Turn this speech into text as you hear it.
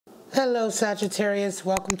Hello Sagittarius,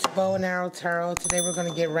 welcome to Bow and Arrow Tarot. Today we're going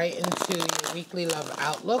to get right into your weekly love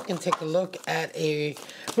outlook and take a look at a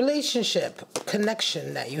relationship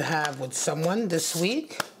connection that you have with someone this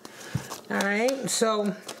week. Alright,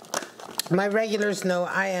 so my regulars know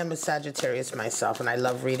I am a Sagittarius myself and I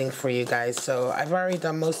love reading for you guys. So I've already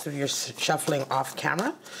done most of your shuffling off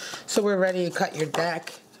camera. So we're ready to cut your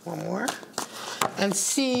deck, one more, and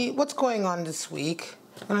see what's going on this week.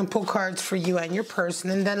 I'm going to pull cards for you and your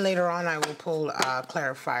person, and then later on I will pull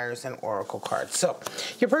clarifiers and oracle cards. So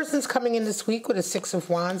your person's coming in this week with a Six of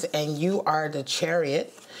Wands, and you are the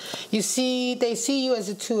Chariot. They see you as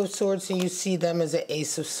a Two of Swords, and you see them as an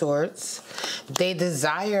Ace of Swords. They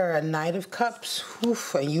desire a Knight of Cups,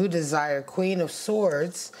 and you desire Queen of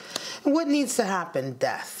Swords. And what needs to happen?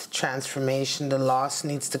 Death, transformation, the loss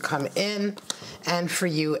needs to come in. And for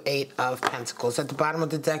you, Eight of Pentacles. At the bottom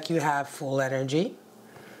of the deck, you have full energy.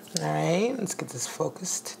 All right, let's get this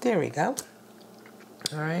focused. There we go.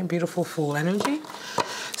 All right, beautiful full energy.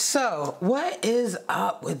 So, what is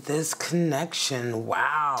up with this connection?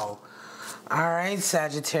 Wow. All right,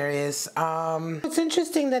 Sagittarius. It's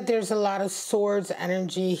interesting that there's a lot of swords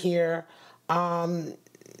energy here.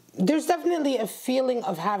 There's definitely a feeling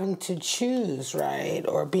of having to choose, right?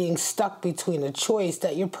 Or being stuck between a choice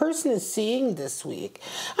that your person is seeing this week.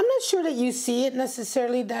 I'm not sure that you see it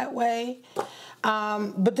necessarily that way.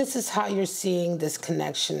 But this is how you're seeing this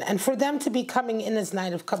connection. And for them to be coming in as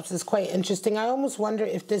Knight of Cups is quite interesting. I almost wonder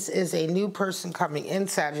if this is a new person coming in,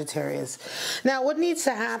 Sagittarius. Now, what needs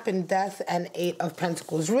to happen, Death and Eight of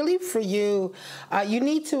Pentacles. Really for you, you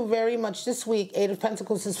need to very much this week, Eight of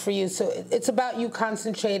Pentacles is for you. So it's about you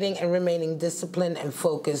concentrating and remaining disciplined and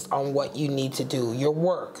focused on what you need to do. Your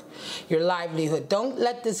work, your livelihood. Don't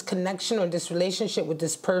let this connection or this relationship with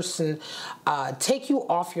this person take you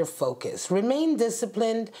off your focus. Remain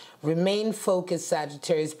disciplined, remain focused,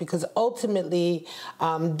 Sagittarius, because ultimately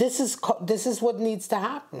this is what needs to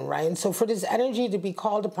happen, right? And so for this energy to be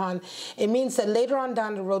called upon, it means that later on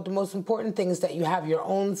down the road, the most important thing is that you have your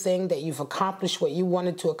own thing, that you've accomplished what you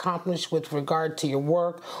wanted to accomplish with regard to your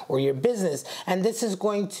work or your business. And this is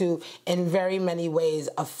going to, in very many ways,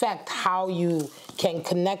 affect how you can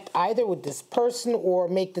connect either with this person or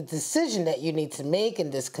make the decision that you need to make in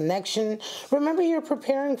this connection. Remember, you're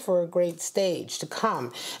preparing for a great stage to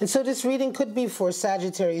come. And so this reading could be for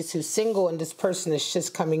Sagittarius who's single and this person is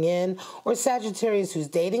just coming in, or Sagittarius who's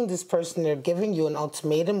dating this person, they're giving you an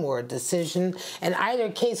ultimatum or a decision. In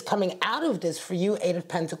either case, coming out of this for you, Eight of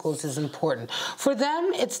Pentacles is important. For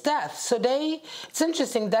them, it's death. So it's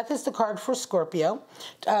interesting, death is the card for Scorpio.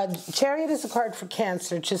 Chariot is the card for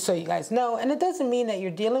Cancer, just so you guys know. And it doesn't mean that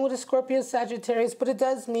you're dealing with a Scorpio, Sagittarius, but it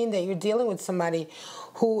does mean that you're dealing with somebody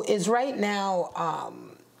who is right now,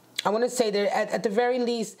 I want to say that at the very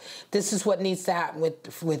least, this is what needs to happen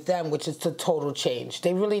with them, which is the total change.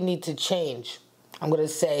 They really need to change. I'm going to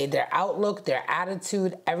say their outlook, their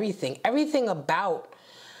attitude, everything about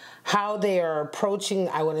how they are approaching,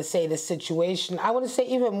 I want to say, the situation. I want to say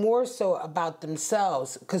even more so about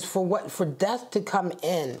themselves, because for death to come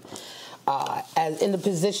in, as in the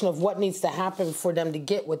position of what needs to happen for them to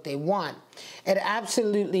get what they want, it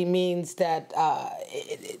absolutely means that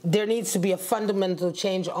there needs to be a fundamental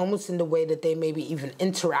change almost in the way that they maybe even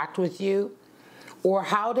interact with you or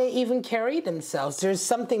how they even carry themselves. There's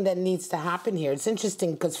something that needs to happen here. It's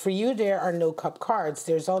interesting because for you, there are no cup cards.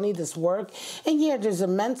 There's only this work. And yeah, there's a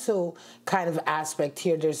mental kind of aspect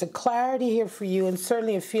here. There's a clarity here for you and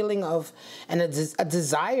certainly a feeling of, and a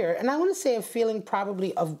desire. And I want to say a feeling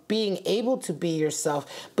probably of being able to be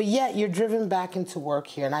yourself, but yet you're driven back into work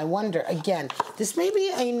here. And I wonder, again, this may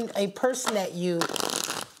be a person that you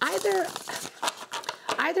either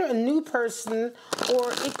a new person,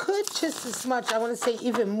 or it could just as much, I want to say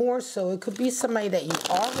even more so, it could be somebody that you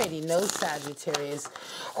already know, Sagittarius,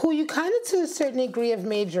 who you kind of to a certain degree have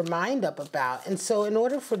made your mind up about. And so in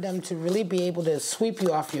order for them to really be able to sweep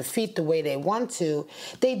you off your feet the way they want to,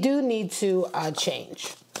 they do need to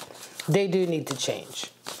change. They do need to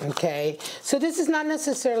change. Okay, so this is not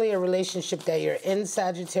necessarily a relationship that you're in,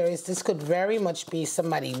 Sagittarius. This could very much be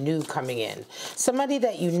somebody new coming in. Somebody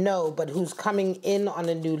that you know, but who's coming in on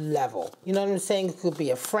a new level. You know what I'm saying? It could be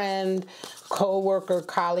a friend, co-worker,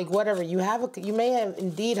 colleague, whatever. You may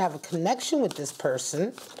indeed have a connection with this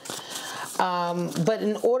person. But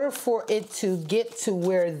in order for it to get to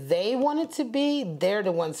where they want it to be, they're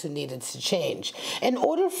the ones who needed to change. In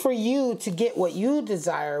order for you to get what you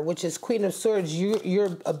desire, which is Queen of Swords,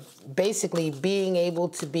 you're basically being able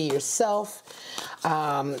to be yourself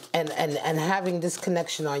and having this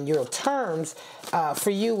connection on your terms. For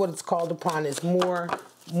you, what it's called upon is more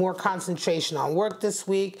concentration on work this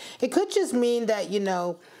week. It could just mean that, you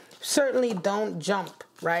know, certainly don't jump,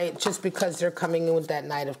 right? Just because they're coming in with that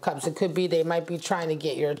Knight of Cups. It could be they might be trying to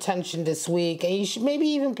get your attention this week, and you should maybe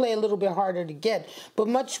even play a little bit harder to get, but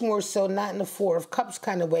much more so, not in the Four of Cups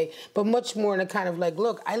kind of way, but much more in a kind of like,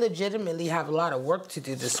 look, I legitimately have a lot of work to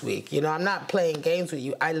do this week. You know, I'm not playing games with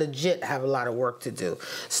you. I legit have a lot of work to do.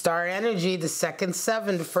 Star energy, the second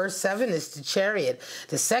 7. The first 7 is the Chariot.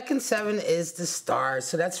 The second 7 is the Star.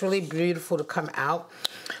 So that's really beautiful to come out.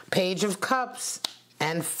 Page of Cups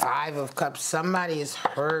and 5 of Cups. Somebody is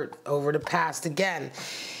hurt over the past again.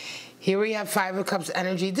 Here we have 5 of Cups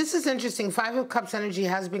energy. This is interesting. 5 of Cups energy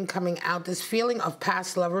has been coming out. This feeling of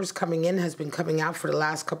past lovers coming in has been coming out for the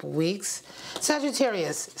last couple weeks.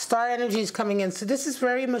 Sagittarius, star energy is coming in. So this is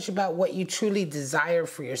very much about what you truly desire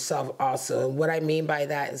for yourself also. And what I mean by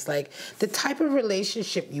that is like the type of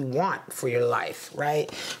relationship you want for your life, right?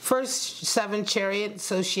 First 7, Chariot,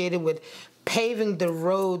 associated with paving the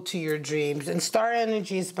road to your dreams. And star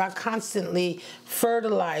energy is about constantly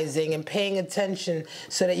fertilizing and paying attention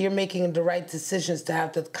so that you're making the right decisions to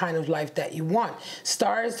have the kind of life that you want.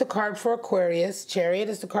 Star is the card for Aquarius, Chariot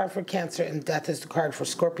is the card for Cancer, and Death is the card for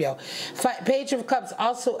Scorpio. Page of Cups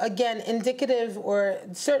also, again, indicative or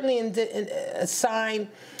certainly a sign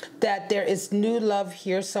that there is new love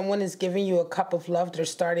here. Someone is giving you a cup of love. They're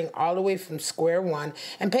starting all the way from square one.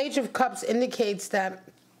 And Page of Cups indicates that,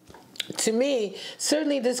 to me,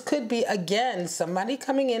 certainly this could be, again, somebody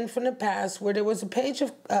coming in from the past where there was a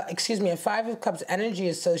a 5 of Cups energy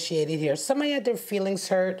associated here. Somebody had their feelings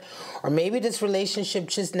hurt, or maybe this relationship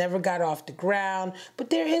just never got off the ground, but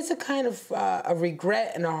there is a kind of a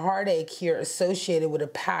regret and a heartache here associated with a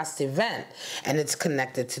past event, and it's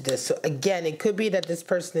connected to this. So again, it could be that this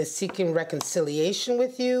person is seeking reconciliation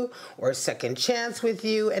with you or a second chance with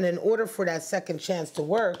you, and in order for that second chance to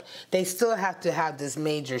work, they still have to have this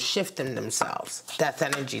major shift in themselves. Death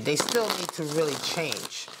energy. They still need to really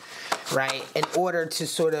change, right? In order to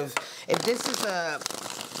sort of, if this is a,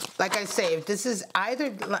 like I say, if this is either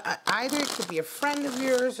it could be a friend of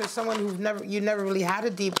yours or someone you never really had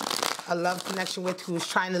a love connection with, who's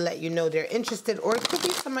trying to let you know they're interested, or it could be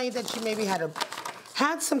somebody that you maybe had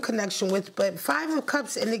some connection with, but 5 of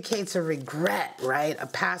Cups indicates a regret, right? A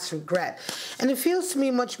past regret. And it feels to me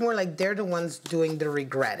much more like they're the ones doing the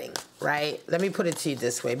regretting, right? Let me put it to you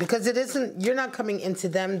this way, because it isn't, you're not coming into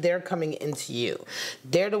them, they're coming into you.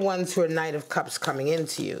 They're the ones who are Knight of Cups coming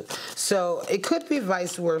into you. So it could be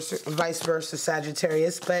vice versa,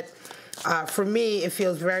 Sagittarius, but for me, it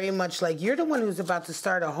feels very much like you're the one who's about to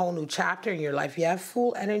start a whole new chapter in your life. You have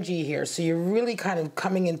full energy here, so you're really kind of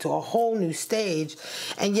coming into a whole new stage,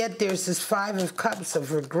 and yet there's this 5 of Cups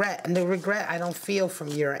of regret, and the regret I don't feel from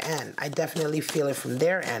your end. I definitely feel it from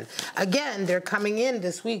their end. Again, they're coming in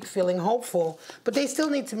this week feeling hopeful, but they still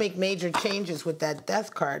need to make major changes with that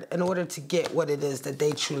Death card in order to get what it is that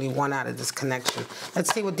they truly want out of this connection.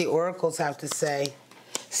 Let's see what the oracles have to say.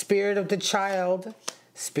 Spirit of the Child,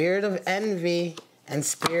 Spirit of Envy, and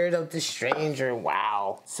Spirit of the Stranger.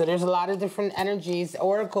 Wow. So there's a lot of different energies.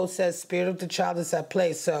 Oracle says Spirit of the Child is at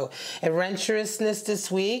play. So adventurousness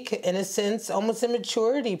this week, innocence, almost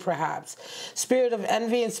immaturity perhaps. Spirit of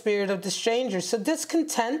Envy and Spirit of the Stranger. So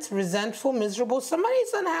discontent, resentful, miserable.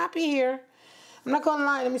 Somebody's unhappy here. I'm not going to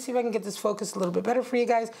lie. Let me see if I can get this focused a little bit better for you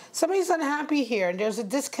guys. Somebody's unhappy here, and there's a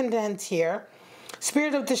discontent here.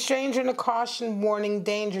 Spirit of the Stranger and a caution, warning,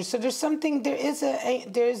 danger. So there's something, there's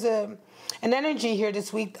an energy here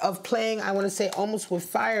this week of playing, I want to say, almost with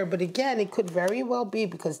fire. But again, it could very well be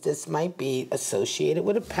because this might be associated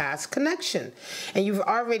with a past connection. And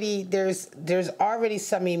there's already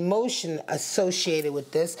some emotion associated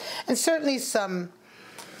with this. And certainly some,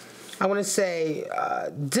 I want to say,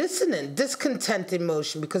 discontent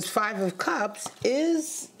emotion, because 5 of Cups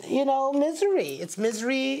is, misery. It's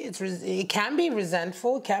misery. It can be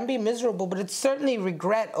resentful. It can be miserable, but it's certainly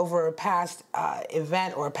regret over a past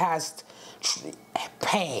event or a past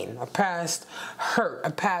pain, a past hurt, a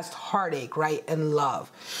past heartache, right, and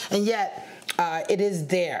love. And yet, it is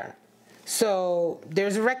there. So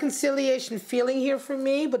there's a reconciliation feeling here for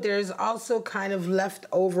me, but there's also kind of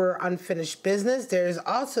leftover unfinished business. There's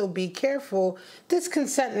also, be careful,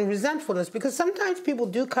 discontent and resentfulness, because sometimes people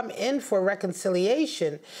do come in for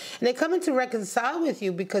reconciliation, and they come in to reconcile with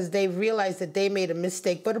you because they realize that they made a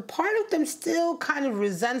mistake, but a part of them still kind of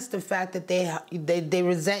resents the fact that they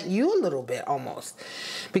resent you a little bit almost,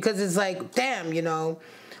 because it's like, damn,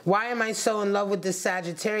 why am I so in love with this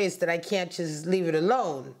Sagittarius that I can't just leave it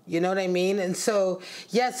alone? You know what I mean? And so,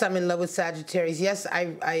 yes, I'm in love with Sagittarius. Yes,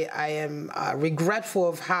 I am regretful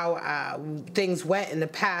of how things went in the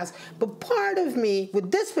past. But part of me,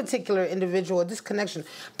 with this particular individual, this connection,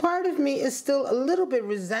 part of me is still a little bit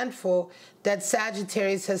resentful that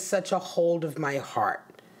Sagittarius has such a hold of my heart.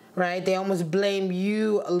 Right? They almost blame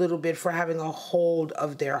you a little bit for having a hold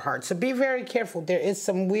of their heart. So be very careful. There is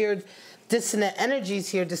some weird dissonant energies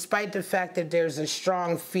here, despite the fact that there's a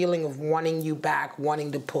strong feeling of wanting you back, wanting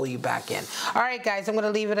to pull you back in. All right, guys, I'm going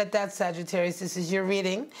to leave it at that, Sagittarius. This is your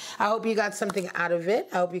reading. I hope you got something out of it.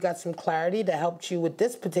 I hope you got some clarity that helped you with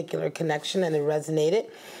this particular connection and it resonated.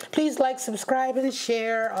 Please like, subscribe, and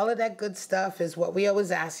share. All of that good stuff is what we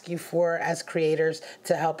always ask you for as creators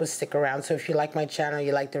to help us stick around. So if you like my channel,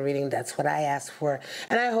 you like the reading, that's what I ask for.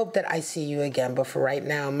 And I hope that I see you again. But for right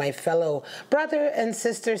now, my fellow brother and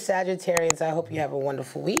sister Sagittarius, I hope you have a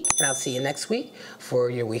wonderful week, and I'll see you next week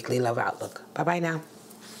for your weekly love outlook. Bye-bye now.